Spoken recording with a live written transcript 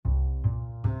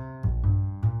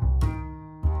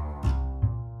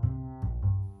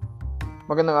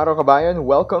Magandang araw kabayan,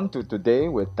 welcome to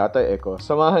Today with Tatay Echo.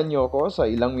 Samahan niyo ako sa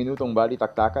ilang minutong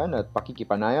balitaktakan at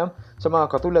pakikipanayam sa mga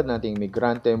katulad nating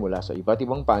migrante mula sa iba't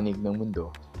ibang panig ng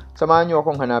mundo. Samahan niyo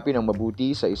akong hanapin ang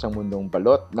mabuti sa isang mundong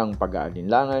balot ng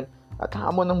pag-aalinlangan at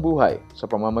hamon ng buhay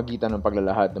sa pamamagitan ng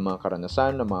paglalahad ng mga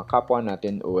karanasan ng mga kapwa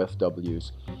natin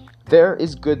OFWs. There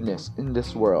is goodness in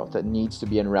this world that needs to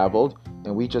be unraveled,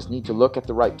 and we just need to look at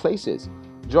the right places.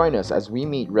 Join us as we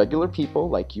meet regular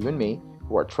people like you and me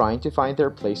who are trying to find their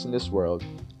place in this world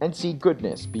and see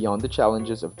goodness beyond the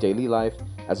challenges of daily life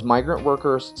as migrant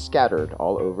workers scattered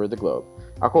all over the globe.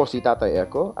 Ako si Tatay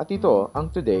Echo at ito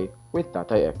ang Today with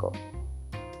Tatay Echo.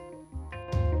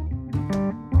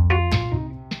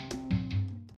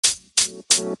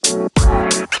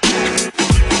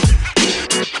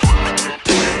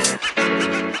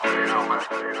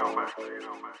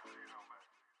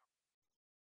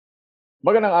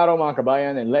 Magandang araw mga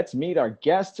kabayan, and let's meet our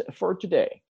guest for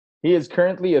today. He is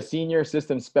currently a senior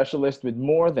systems specialist with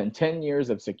more than 10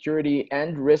 years of security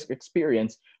and risk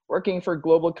experience working for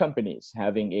global companies,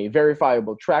 having a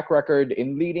verifiable track record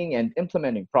in leading and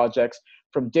implementing projects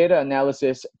from data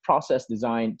analysis, process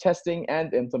design, testing,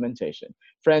 and implementation.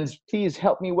 Friends, please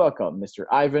help me welcome Mr.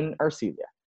 Ivan Arcilla.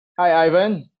 Hi,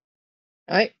 Ivan.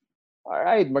 Hi. All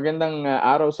right, magandang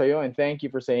araw sa iyo, and thank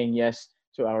you for saying yes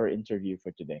to our interview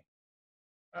for today.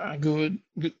 Good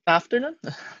afternoon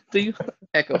to you,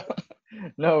 Echo.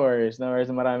 No worries, no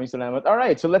worries. Maraming salamat. All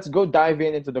right, so let's go dive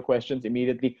into the questions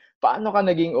immediately. Paano ka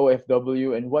naging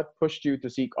OFW and what pushed you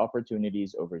to seek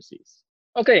opportunities overseas?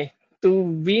 Okay, to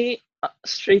be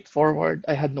straightforward,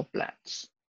 I had no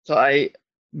plans. So I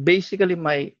basically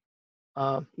my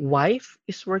wife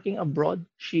is working abroad.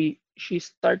 She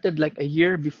started like a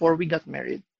year before we got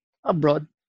married abroad,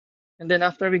 and then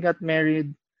after we got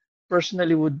married,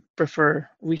 personally would prefer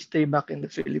we stay back in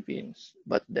the Philippines.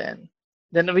 But then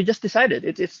we just decided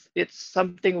it's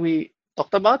something we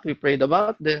talked about, we prayed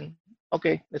about. Then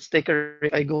okay, let's take a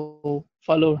risk. I go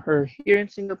follow her here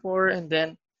in Singapore, and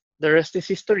then the rest is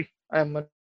history. I'm at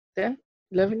 10,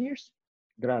 11 years.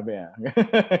 Grabe ah.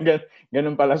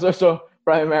 Ganun pala. So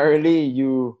primarily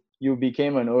you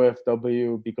became an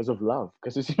OFW because of love.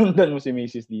 Kasi sinundan mo si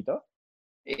Mrs. dito?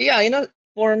 Yeah,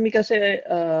 for me kasi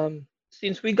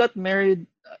since we got married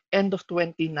end of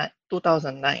 2009,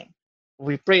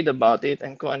 we prayed about it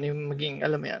and kung ano yung maging,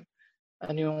 alam mo yan,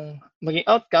 ano yung maging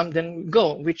outcome, then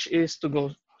go, which is to go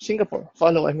Singapore.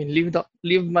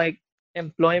 Leave my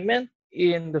employment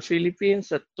in the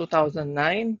Philippines at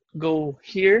 2009, go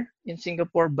here in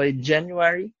Singapore by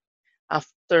January.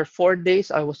 After 4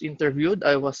 days, I was interviewed.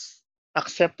 I was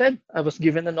accepted. I was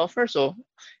given an offer. So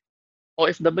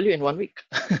OFW in 1 week.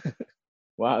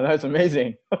 Wow, that's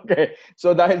amazing. Okay.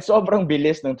 So dahil sobrang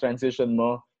bilis ng transition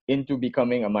mo into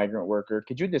becoming a migrant worker,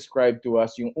 could you describe to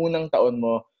us yung unang taon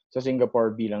mo sa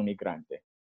Singapore bilang migrante?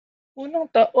 Unang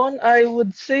taon, I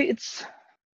would say it's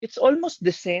almost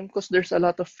the same because there's a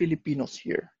lot of Filipinos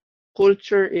here.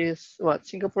 Culture is what?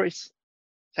 Singapore is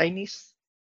Chinese,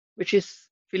 which is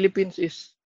Philippines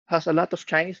is has a lot of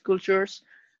Chinese cultures.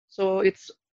 So it's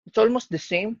almost the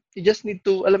same. You just need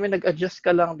to, alam mo, nag-adjust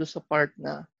ka lang do sa part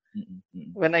na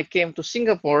when I came to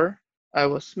Singapore, I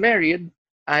was married.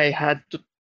 I had to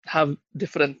have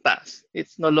different tasks.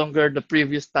 It's no longer the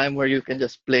previous time where you can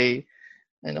just play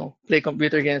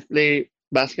computer games, play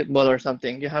basketball or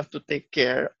something. You have to take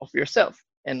care of yourself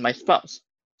and my spouse.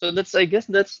 So I guess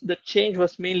that's the change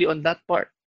was mainly on that part.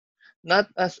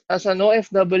 Not as an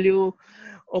OFW,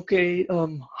 okay,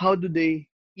 how do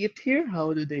they eat here?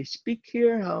 How do they speak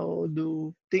here? How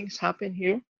do things happen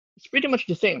here? It's pretty much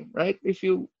the same, right? If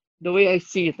you the way I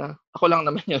see it, ako lang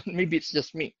naman yun. Maybe it's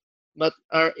just me. But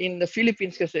in the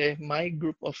Philippines kasi, my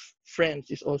group of friends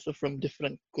is also from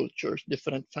different cultures,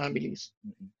 different families,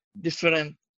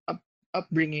 different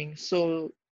upbringing. So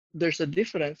there's a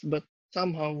difference, but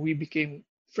somehow we became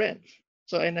friends.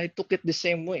 So, and I took it the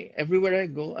same way. Everywhere I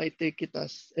go, I take it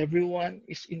as everyone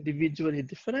is individually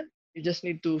different. You just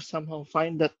need to somehow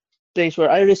find that place where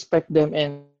I respect them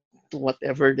and to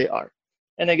whatever they are.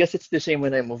 And I guess it's the same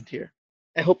when I moved here.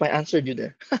 I hope I answered you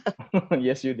there.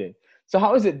 Yes, you did. So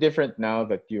how is it different now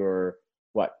that you're,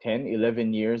 what, 10,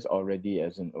 11 years already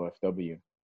as an OFW?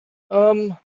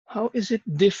 Um, how is it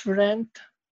different?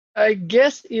 I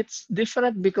guess it's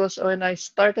different because when I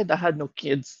started, I had no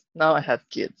kids. Now I had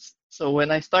kids. So when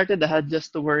I started, I had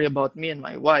just to worry about me and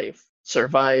my wife,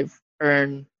 survive,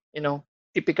 earn,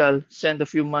 typical send a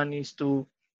few monies to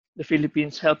the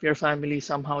Philippines, help your family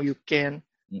somehow you can.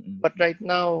 Mm-mm. But right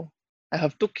now, I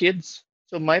have two kids.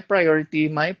 So my priority,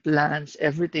 my plans,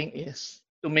 everything is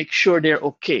to make sure they're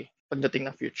okay pagdating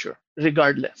na future,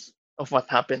 regardless of what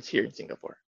happens here in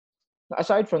Singapore.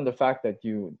 Aside from the fact that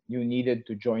you needed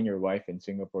to join your wife in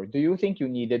Singapore, do you think you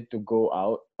needed to go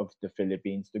out of the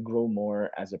Philippines to grow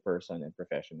more as a person and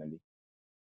professionally?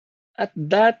 At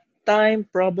that time,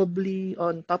 probably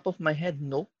on top of my head,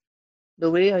 no. The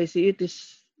way I see it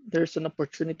is there's an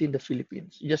opportunity in the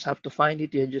Philippines. You just have to find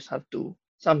it. You just have to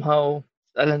somehow,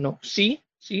 I don't know, see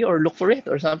or look for it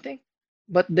or something.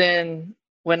 But then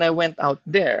when I went out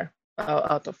there,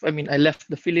 I left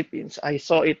the Philippines, I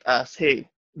saw it as, hey,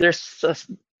 there's a,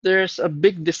 there's a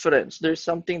big difference. There's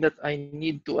something that I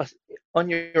need to, on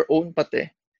your own pate,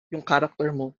 yung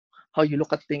character mo, how you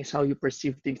look at things, how you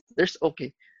perceive things. There's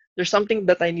something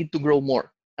that I need to grow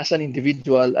more as an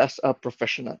individual, as a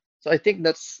professional. So I think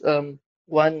that's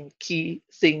one key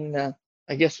thing na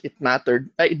I guess it mattered.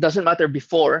 It doesn't matter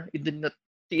before. It did not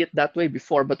see it that way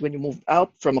before, but when you moved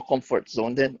out from a comfort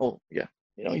zone, then oh yeah,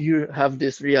 you have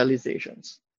these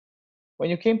realizations. When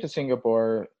you came to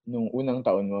Singapore nung unang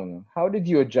taon mo, no, how did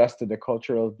you adjust to the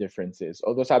cultural differences?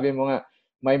 Although sabi mo nga,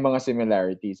 may mga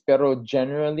similarities. Pero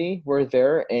generally, were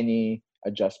there any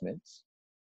adjustments?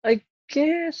 I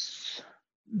guess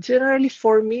generally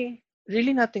for me,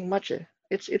 really nothing much. Eh.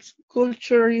 It's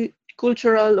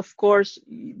cultural. Of course,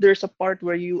 there's a part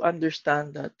where you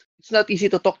understand that it's not easy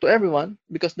to talk to everyone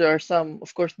because there are some.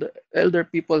 Of course, the elder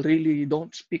people really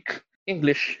don't speak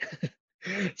English,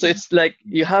 so it's like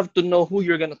you have to know who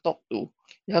you're gonna talk to.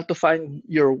 You have to find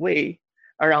your way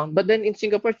around. But then in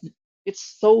Singapore, it's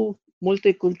so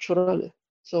multicultural. Eh.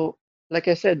 So, like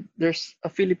I said, there's a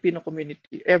Filipino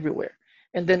community everywhere.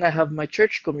 And then I have my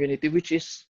church community, which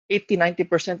is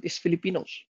 80-90% is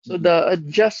Filipinos. So Mm-mm. the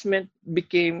adjustment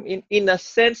became, in a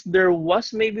sense, there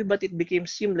was maybe, but it became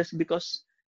seamless because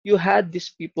you had these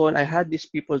people, I had these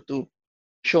people to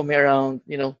show me around,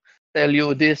 tell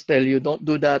you this, tell you don't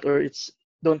do that, or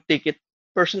don't take it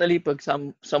personally. Pag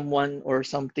someone or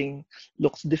something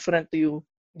looks different to you,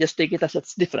 just take it as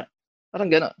it's different.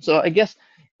 Parang ganon. So I guess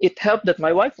it helped that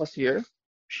my wife was here.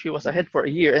 She was Mm-mm. ahead for a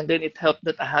year, and then it helped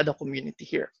that I had a community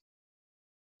here.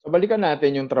 So balikan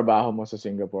natin yung trabaho mo sa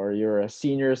Singapore. You're a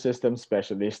senior system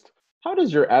specialist. How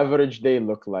does your average day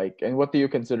look like? And what do you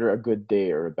consider a good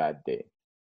day or a bad day?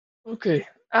 Okay.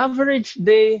 Average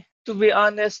day, to be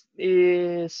honest,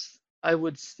 is I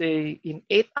would say in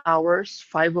 8 hours,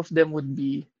 five of them would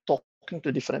be talking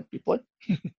to different people.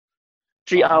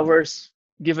 3 hours,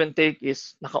 give and take,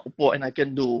 is nakaupo and I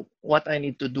can do what I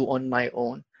need to do on my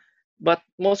own. But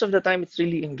most of the time, it's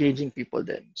really engaging people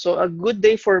then. So a good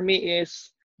day for me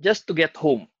is just to get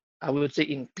home. I would say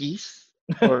in peace.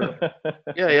 Or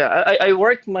yeah. I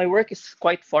work. My work is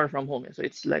quite far from home, so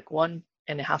it's like 1.5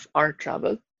 hour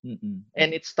travel, Mm-mm.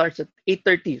 and it starts at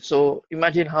 8:30. So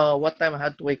imagine what time I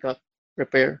had to wake up,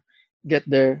 prepare, get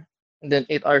there, and then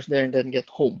 8 hours there, and then get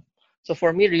home. So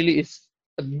for me, really, is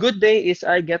a good day is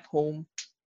I get home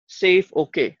safe,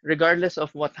 okay, regardless of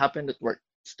what happened at work,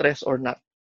 stress or not.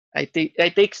 I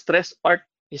take stress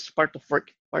is part of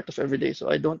work, part of every day.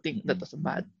 So I don't think that Mm-mm. is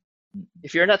bad. Mm-mm.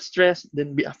 If you're not stressed,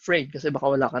 then be afraid kasi baka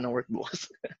wala ka ng work bukas.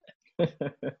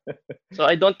 So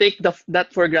I don't take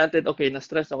that for granted. Okay,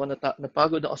 na-stress ako,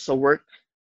 napagod ako sa work,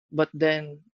 but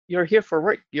then you're here for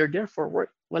work. You're there for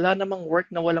work. Wala namang work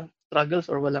na walang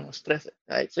struggles or walang stress,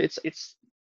 right? So it's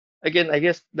again, I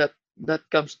guess that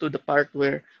comes to the part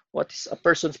where what is a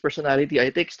person's personality. I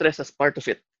take stress as part of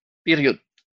it. Period.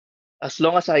 As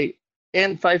long as I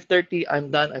end 5:30,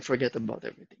 I'm done. I forget about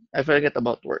everything. I forget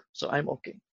about work. So I'm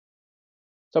okay.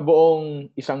 Sa buong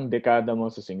isang dekada mo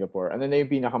sa Singapore, ano na yung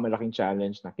pinakamalaking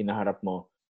challenge na kinaharap mo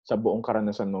sa buong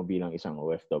karanasan mo bilang isang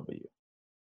OFW?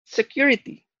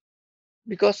 Security.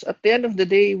 Because at the end of the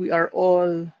day, we are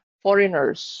all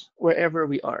foreigners wherever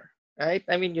we are. Right?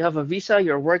 I mean, you have a visa,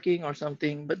 you're working or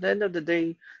something, but at the end of the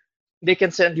day, they can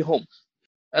send you home.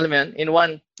 Alam mo yan, in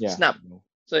one Yeah. snap.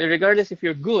 So regardless if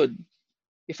you're good,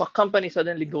 if a company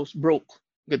suddenly goes broke,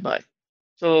 goodbye.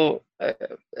 So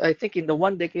I think in the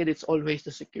 1 decade, it's always the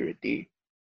security.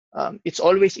 It's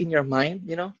always in your mind.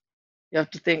 You have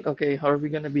to think, okay, how are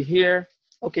we gonna be here?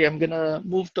 Okay, I'm gonna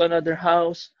move to another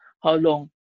house. How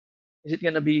long? Is it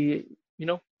gonna be,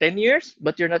 10 years?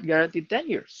 But you're not guaranteed 10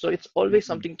 years. So it's always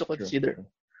Mm-mm. something to True. consider. True.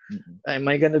 Mm-mm. Am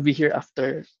I gonna be here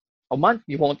after a month?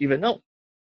 You won't even know.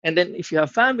 And then if you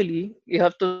have family, you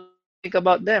have to think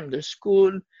about them, their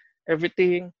school,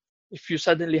 everything. If you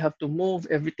suddenly have to move,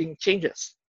 everything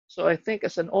changes. So I think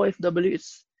as an OFW,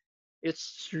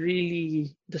 it's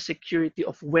really the security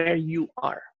of where you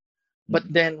are. But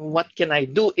Mm-mm. then what can I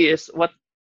do is what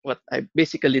I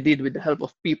basically did with the help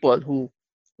of people who,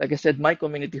 like I said, my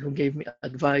community who gave me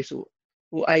advice,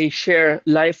 who I share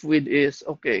life with is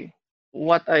okay.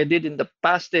 what I did in the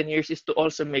past 10 years is to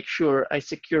also make sure I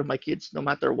secure my kids no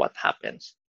matter what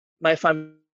happens. My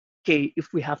family will be okay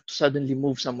if we have to suddenly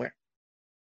move somewhere.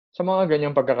 Sa mga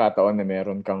ganyang pagkakataon na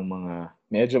meron kang mga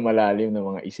medyo malalim na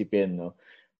mga isipin, no?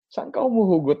 Saan ka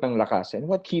humuhugot ng lakas and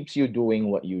what keeps you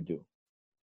doing what you do?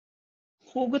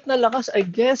 Hugot na lakas, I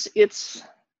guess it's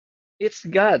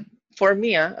God. For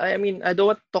me, I mean, I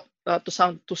don't want to talk to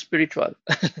sound too spiritual,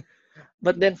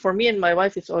 but then for me and my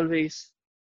wife, it's always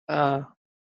uh,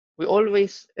 we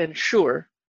always ensure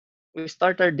we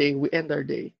start our day, we end our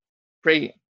day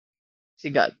praying. Si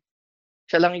God.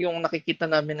 Siya lang yung nakikita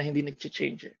namin na hindi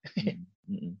nag-change.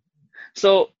 Mm-mm.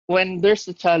 So when there's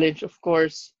a challenge, of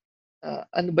course,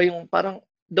 ano ba yung parang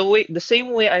the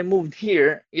same way I moved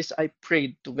here is I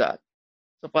prayed to God.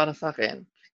 So para sa akin,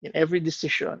 in every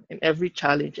decision, in every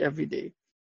challenge, every day,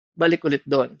 balik ulit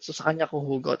doon. So sa kanya ko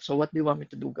hugot. So what do you want me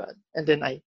to do, God? And then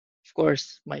of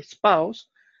course, my spouse,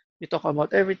 we talk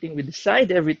about everything. We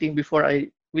decide everything before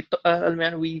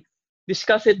we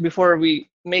discuss it before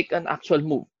we make an actual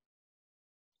move.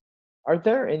 Are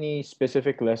there any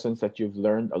specific lessons that you've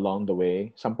learned along the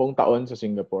way? 10 taon sa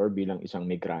Singapore bilang isang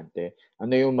migrante.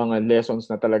 Ano yung mga lessons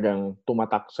na talagang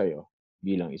tumatak sa'yo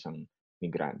bilang isang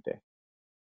migrante?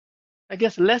 I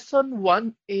guess lesson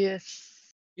one is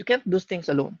you can't do things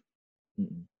alone.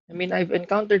 Mm-mm. I mean, I've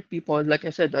encountered people, like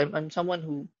I said, I'm someone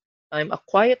who I'm a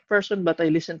quiet person, but I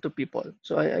listen to people.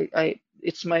 So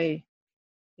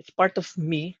it's part of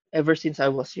me ever since I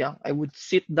was young. I would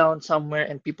sit down somewhere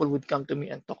and people would come to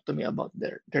me and talk to me about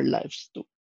their lives too.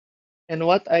 And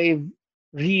what I've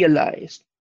realized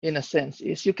in a sense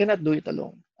is you cannot do it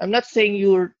alone. I'm not saying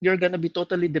you're gonna be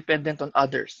totally dependent on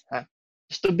others. Huh?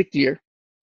 Just to be clear,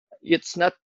 it's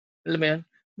not, alam mo yun,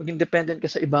 maging dependent ka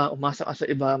sa iba, umasa ka sa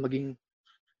iba, maging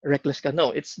reckless ka.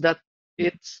 No, it's that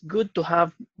it's good to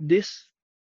have this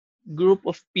group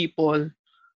of people,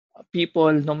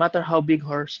 no matter how big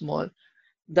or small,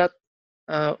 that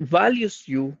values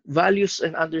you, values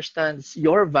and understands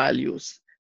your values,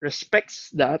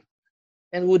 respects that,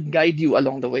 and would guide you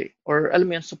along the way. Or alam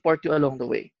mo yun, support you along the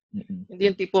way. Mm-mm. Hindi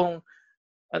yung tipong,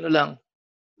 ano lang,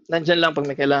 nandyan lang pag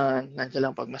may kailangan, nandyan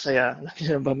lang pag masaya,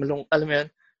 nandyan lang pag alam mo yun,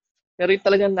 pero yung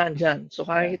talagang nandyan. So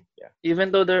Yeah, kahit, yeah. even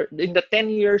though in the 10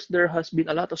 years, there has been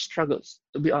a lot of struggles,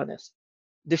 to be honest.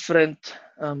 Different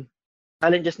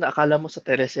challenges na akala mo sa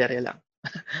teleserye lang.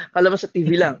 Akala mo sa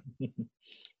TV lang.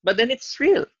 But then it's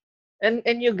real. And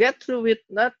you get through it,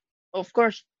 not, of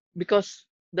course, because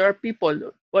there are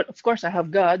people, but of course I have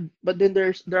God, but then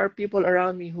there are people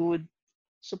around me who would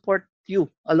support you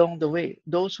along the way.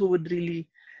 Those who would really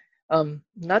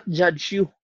not judge you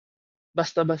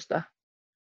basta basta,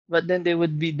 but then they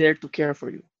would be there to care for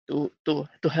you,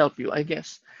 to help you, I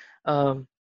guess.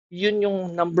 Yun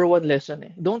yung number one lesson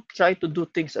eh. Don't try to do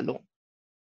things alone.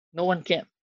 No one can.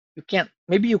 You can't.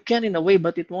 Maybe you can in a way,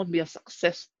 but it won't be as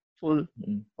successful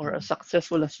Mm-mm. or as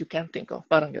successful as you can think of.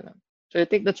 Parang ganun. So I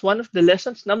think that's one of the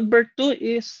lessons. Number two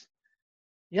is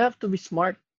you have to be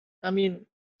smart. I mean,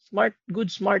 smart,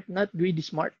 good smart, not greedy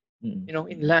smart. Mm-mm.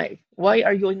 In life. Why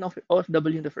are you in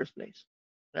OFW in the first place?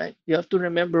 Right? You have to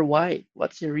remember why.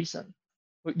 What's your reason?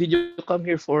 Did you come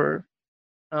here for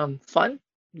fun?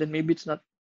 Then maybe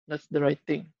that's the right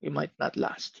thing. You might not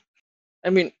last. I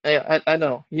mean, I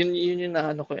know. Yun yung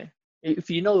naano ko eh. If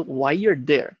you know why you're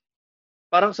there,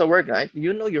 parang sa work, right?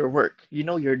 You know your work. You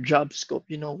know your job scope.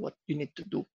 You know what you need to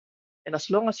do. And as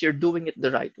long as you're doing it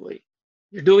the right way,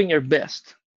 you're doing your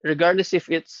best, regardless if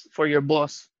it's for your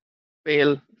boss,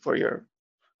 fail, for your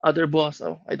other boss,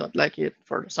 oh, I don't like it,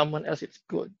 for someone else, it's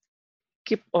good.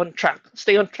 Keep on track.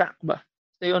 Stay on track ba?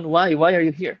 Stay on why. Why are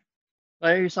you here?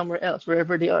 Why are you somewhere else,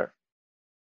 wherever they are?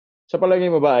 Sa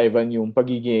palagay mo ba, Ivan, yung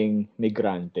pagiging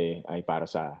migrante ay para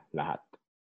sa lahat?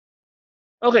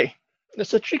 Okay,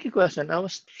 that's a tricky question. I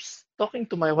was talking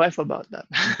to my wife about that.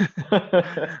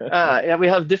 Yeah, we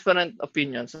have different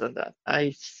opinions on that.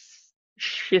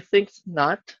 She thinks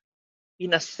not,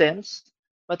 in a sense,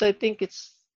 but I think it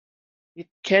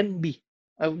can be.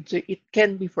 I would say it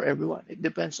can be for everyone. It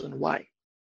depends on why.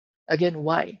 Again,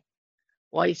 why?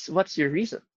 What's your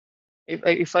reason?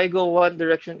 If I go one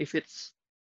direction, if it's,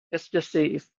 let's just say,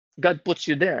 if God puts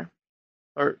you there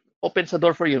or opens a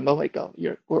door for you, bawa ikaw,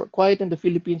 you're quiet in the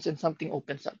Philippines and something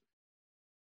opens up.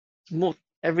 Smooth.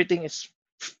 Everything is,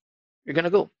 you're gonna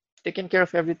go. Taking care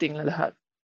of everything na lahat.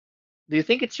 Do you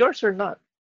think it's yours or not?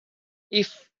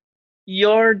 If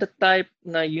you're the type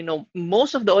na,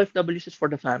 most of the OFWs is for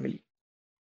the family.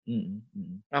 Mm-mm.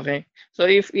 Mm-mm. Okay? So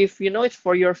if you know it's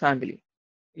for your family,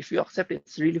 if you accept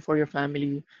it's really for your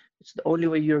family, it's the only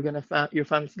way your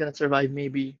family's gonna survive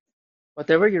maybe.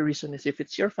 Whatever your reason is, if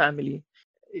it's your family,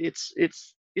 it's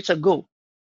it's a go.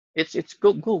 It's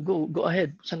go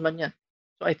ahead. Saan man yan.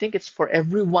 So I think it's for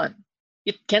everyone.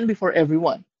 It can be for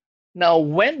everyone. Now,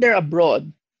 when they're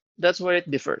abroad, that's where it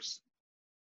differs.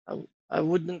 I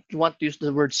wouldn't want to use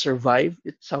the word survive.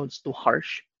 It sounds too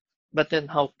harsh. But then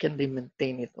how can they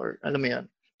maintain it or alam mo yan?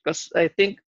 Because I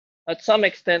think at some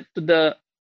extent to the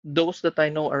those that I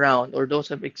know around or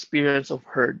those I've experienced or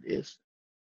heard is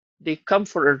they come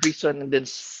for a reason and then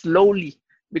slowly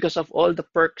because of all the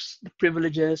perks, the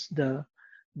privileges, the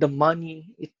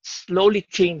money, it slowly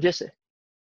changes it.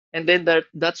 And then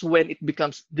that's when it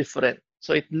becomes different.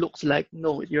 So it looks like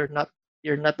no, you're not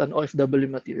an OFW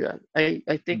material. I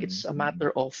think it's a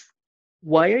matter of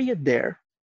why are you there?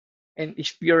 And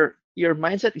if your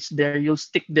mindset is there, you'll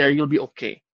stick there, you'll be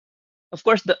okay. Of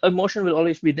course, the emotion will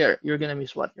always be there. You're gonna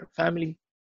miss what? Your family,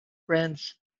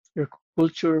 friends, your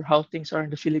culture, how things are in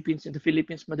the Philippines. In the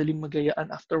Philippines, madaling magayaan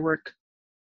after work.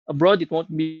 Abroad, it won't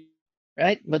be,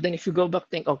 right? But then if you go back,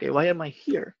 think, okay, why am I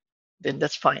here? Then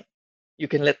that's fine. You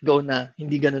can let go na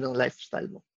hindi ganun ang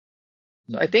lifestyle mo.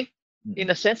 So I think, in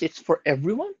a sense, it's for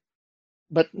everyone.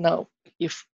 But now,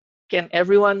 if can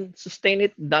everyone sustain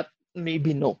it? That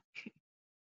maybe no.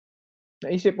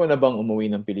 Naisip mo na bang umuwi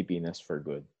ng Pilipinas for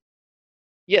good?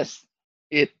 Yes,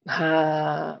 there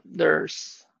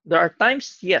are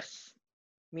times, yes,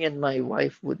 me and my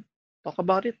wife would talk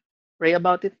about it, pray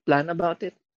about it, plan about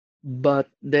it. But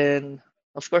then,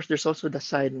 of course, there's also the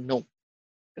side no,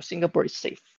 because Singapore is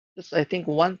safe. That's, I think,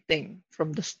 one thing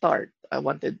from the start I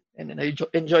wanted, and then I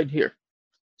enjoyed here.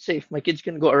 Safe. My kids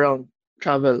can go around,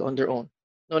 travel on their own.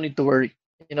 No need to worry.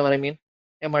 You know what I mean?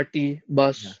 MRT, Yeah,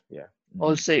 bus, yeah.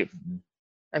 all safe.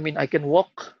 I mean, I can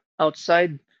walk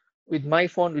outside with my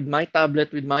phone, with my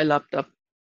tablet, with my laptop.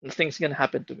 Nothing's gonna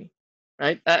happen to me,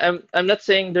 right? I'm not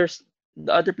saying there's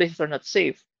the other places are not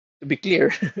safe. To be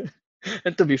clear,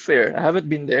 and to be fair, I haven't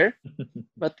been there,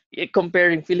 but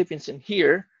comparing Philippines and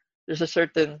here, there's a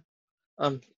certain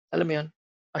alam mo yun,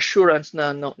 assurance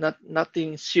na no,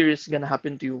 nothing serious gonna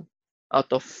happen to you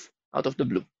out of out of the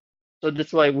blue. So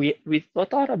that's why we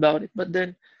thought about it. But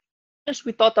then as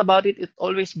we thought about it, it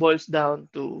always boils down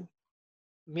to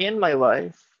me and my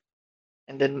wife,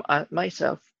 and then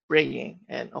myself praying.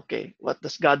 And okay, what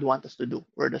does God want us to do?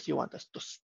 Where does He want us to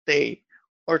stay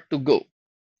or to go?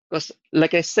 Because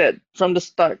like I said from the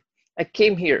start, I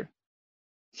came here,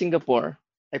 Singapore.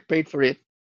 I prayed for it,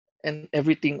 and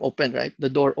everything opened. Right, the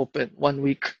door opened. 1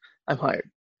 week, I'm hired.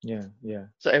 Yeah, yeah.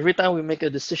 So every time we make a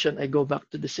decision, I go back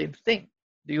to the same thing.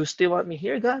 Do you still want me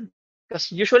here, God?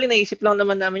 Because usually naisip lang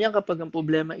naman namin yan kapag ang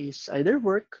problema is either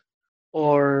work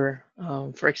or,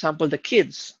 for example, the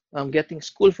kids. Getting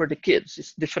school for the kids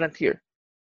is different here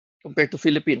compared to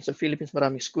Philippines. Sa Philippines,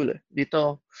 maraming school.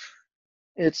 Dito,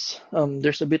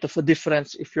 there's a bit of a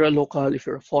difference if you're a local, if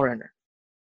you're a foreigner.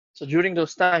 So during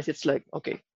those times, it's like,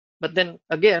 okay. But then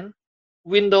again,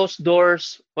 windows,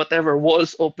 doors, whatever,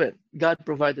 walls open. God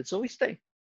provided. So we stay.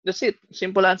 That's it.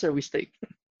 Simple answer, we stay.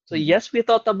 So yes, we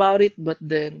thought about it, but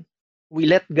then we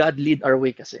let God lead our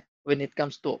way kasi. When it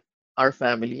comes to our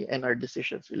family and our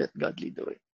decisions, we let God lead the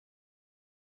way.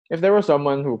 If there was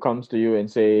someone who comes to you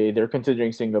and say they're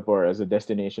considering Singapore as a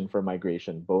destination for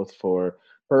migration, both for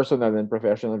personal and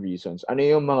professional reasons, ano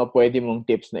yung mga pwede mong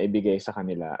tips na ibigay sa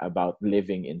kanila about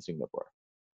living in Singapore?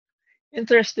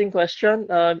 Interesting question.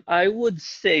 I would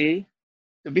say,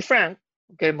 to be frank,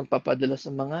 okay, magpapadala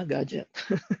sa mga gadget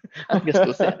at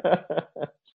gastusin.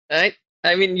 Right?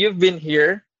 I mean, you've been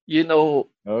here. You know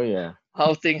Oh yeah.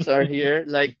 how things are here.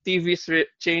 Like TVs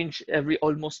change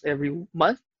almost every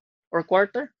month or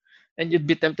quarter, and you'd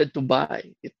be tempted to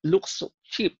buy. It looks so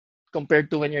cheap compared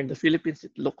to when you're in the Philippines.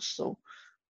 It looks so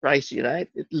pricey,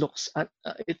 right? It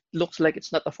looks like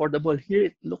it's not affordable. Here,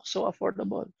 it looks so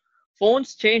affordable.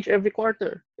 Phones change every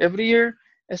quarter, every year.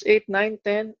 S8, 9,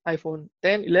 10, iPhone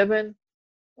 10, 11.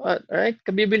 What, right?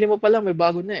 Kabibili mo pa lang, may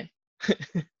bago na eh.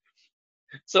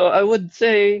 So I would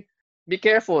say, be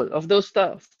careful of those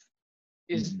stuff.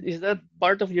 Is that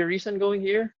part of your reason going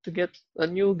here to get a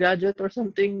new gadget or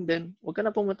something? Then wag ka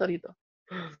na pumunta rito.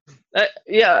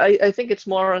 Yeah, I think it's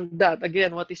more on that.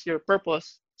 Again, what is your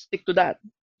purpose? Stick to that.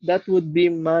 That would be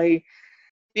my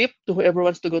tip to whoever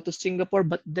wants to go to Singapore.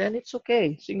 But then it's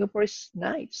okay. Singapore is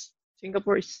nice.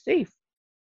 Singapore is safe.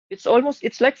 It's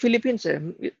like Philippines.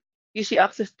 Easy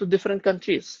access to different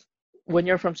countries when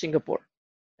you're from Singapore,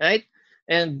 right?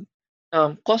 And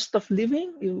cost of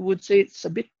living, you would say it's a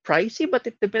bit pricey, but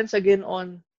it depends again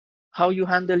on how you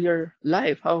handle your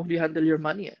life, how you handle your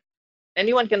money.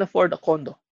 Anyone can afford a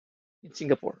condo in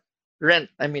Singapore. Rent,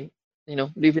 I mean,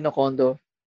 live in a condo,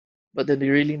 but then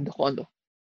you're really in the condo.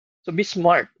 So be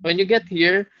smart. When you get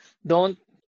here, don't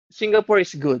Singapore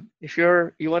is good. If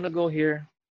you want to go here,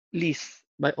 please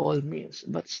by all means,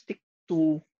 but stick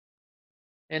to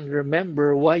and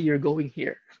remember why you're going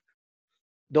here.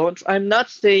 Don't I'm not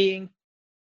saying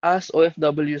us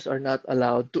OFWs are not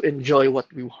allowed to enjoy what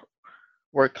we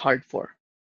work hard for.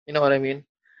 You know what I mean?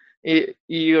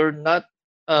 You're not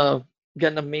uh,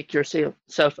 gonna make yourself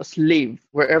a slave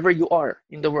wherever you are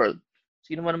in the world.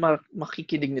 Sino man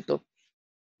makikinig nito?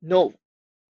 No,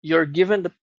 you're given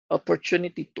the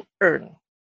opportunity to earn.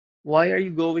 Why are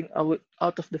you going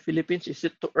out of the Philippines? Is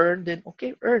it to earn? Then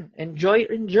okay, earn. Enjoy,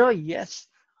 yes.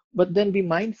 But then be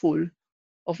mindful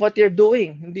of what you're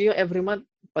doing. Hindi yung every month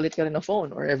palit ka rin ng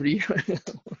phone or every year.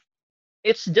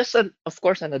 It's just of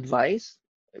course an advice.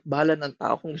 Bahala ng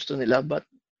tao kung gusto nila, but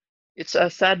it's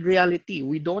a sad reality.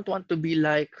 We don't want to be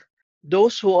like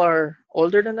those who are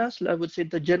older than us. I would say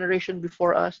the generation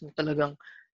before us, na talagang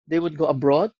they would go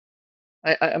abroad.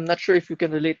 I'm not sure if you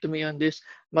can relate to me on this.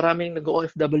 Maraming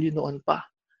nag-OFW noon pa.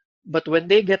 But when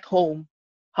they get home,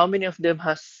 how many of them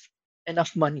has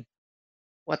enough money?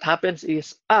 What happens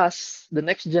is us, the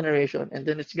next generation, and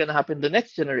then it's gonna happen the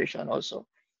next generation also.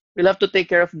 We'll have to take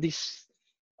care of this,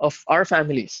 of our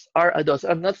families, our adults.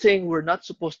 I'm not saying we're not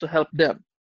supposed to help them,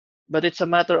 but it's a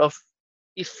matter of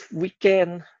if we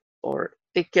can or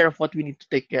take care of what we need to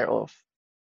take care of,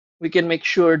 we can make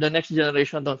sure the next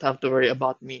generation don't have to worry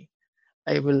about me.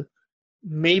 I will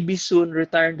maybe soon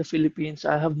retire in the Philippines.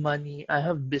 I have money, I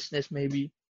have business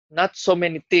maybe. Not so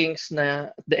many things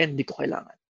na at the end di ko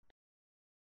kailangan.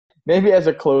 Maybe as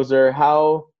a closer,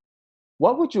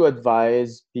 what would you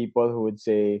advise people who would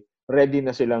say ready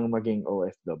na silang maging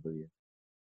OFW?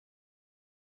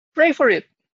 Pray for it.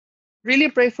 Really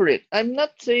pray for it. I'm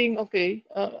not saying, okay,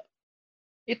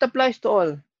 it applies to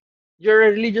all.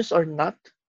 You're religious or not,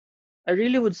 I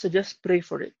really would suggest pray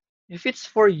for it. If it's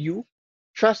for you,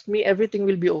 trust me, everything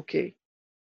will be okay.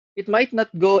 It might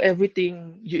not go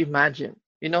everything you imagine,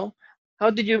 you know?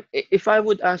 If I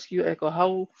would ask you, Echo,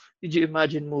 how did you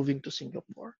imagine moving to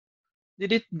Singapore?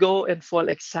 Did it go and fall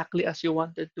exactly as you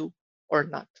wanted to or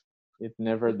not? It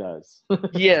never does.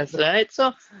 Yes, right?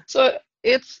 So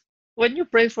it's when you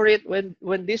pray for it,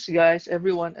 when these guys,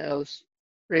 everyone else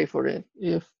pray for it.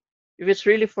 If it's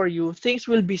really for you, things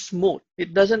will be smooth.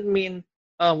 It doesn't mean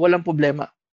walang problema.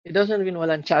 It doesn't mean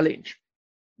walang challenge.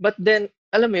 But then,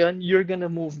 alam mo yun, you're gonna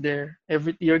move there.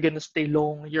 You're gonna stay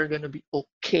long. You're gonna be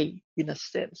okay in a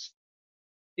sense.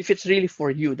 If it's really for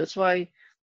you. That's why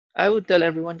I would tell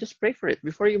everyone just pray for it.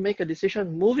 Before you make a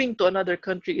decision, moving to another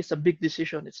country is a big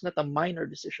decision. It's not a minor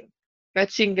decision. Kahit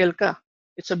single ka,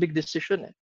 it's a big decision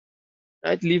eh.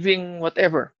 Right? Leaving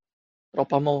whatever,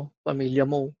 tropa mo, pamilya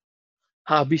mo,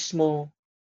 hobbies mo,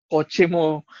 kotse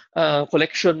mo,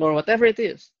 collection mo, whatever it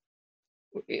is.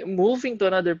 Moving to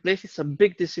another place is a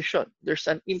big decision. There's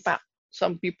an impact.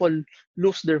 Some people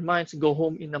lose their minds, go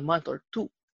home in a month or two.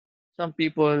 Some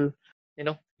people,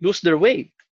 lose their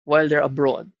way while they're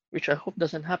abroad, which I hope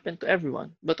doesn't happen to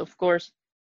everyone. But of course,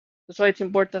 that's why it's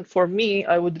important for me.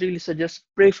 I would really suggest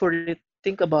pray for it,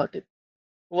 think about it.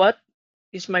 What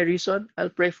is my reason? I'll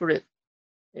pray for it.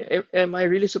 Am I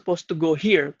really supposed to go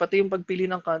here? Pati yung pagpili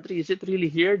ng country, is it really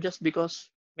here just because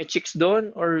may chicks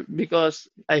doon or because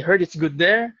I heard it's good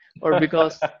there or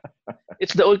because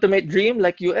it's the ultimate dream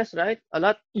like US, right? A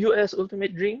lot US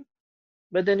ultimate dream.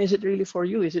 But then is it really for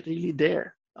you? Is it really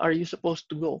there? Are you supposed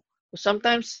to go?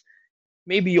 Sometimes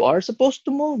maybe you are supposed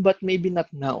to move, but maybe not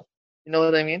now. You know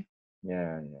what I mean?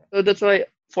 Yeah, yeah. So that's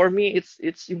why for me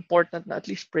it's important na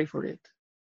at least pray for it.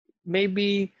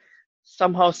 Maybe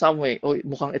somehow, some way, oh,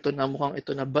 mukhang ito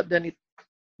na, but then it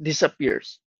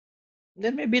disappears.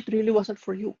 Then maybe it really wasn't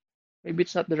for you. Maybe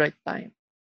it's not the right time.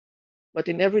 But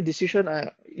in every decision,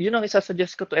 yun ang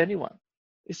isasuggest ko to anyone.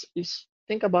 Is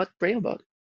think about, pray about it.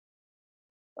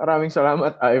 Maraming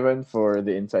salamat, Ivan, for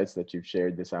the insights that you've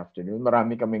shared this afternoon.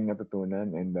 Marami kaming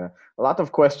natutunan and a lot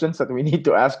of questions that we need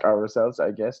to ask ourselves, I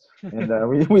guess. And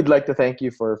we'd like to thank you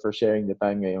for sharing the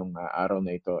time ngayong araw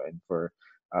na ito and for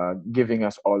giving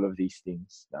us all of these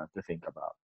things to think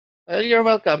about. Well, you're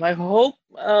welcome. I hope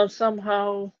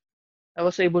somehow I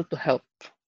was able to help.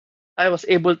 I was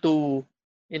able to,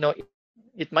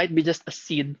 it might be just a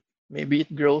seed. Maybe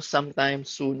it grows sometime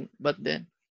soon. But then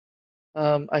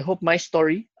I hope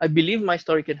I believe my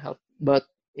story can help. But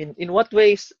in what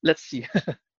ways? Let's see.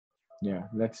 Yeah,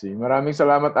 let's see. Maraming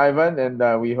salamat, Ivan, and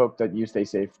we hope that you stay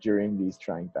safe during these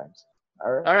trying times.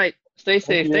 All right. All right. Stay Thank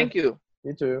safe. you. Thank you.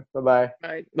 You too. Bye-bye.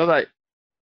 All right. Bye bye.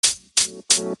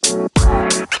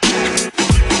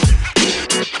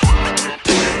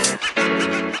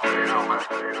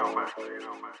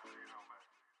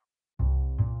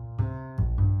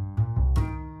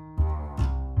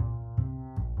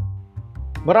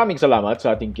 Maraming salamat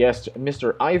sa ating guest,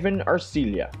 Mr. Ivan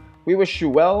Arcilla. We wish you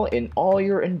well in all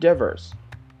your endeavors.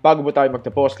 Bago po tayo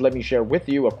magtapos, let me share with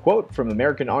you a quote from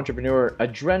American entrepreneur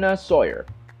Adrena Sawyer.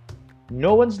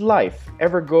 No one's life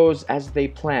ever goes as they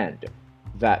planned.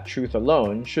 That truth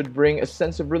alone should bring a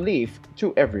sense of relief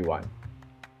to everyone.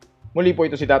 Muli po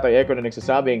ito si Tatay Echo na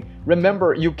nagsasabing,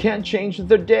 remember, you can't change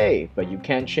the day, but you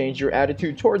can change your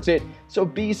attitude towards it, so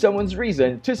be someone's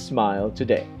reason to smile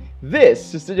today.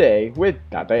 This is Today with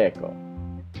Tatay Echo.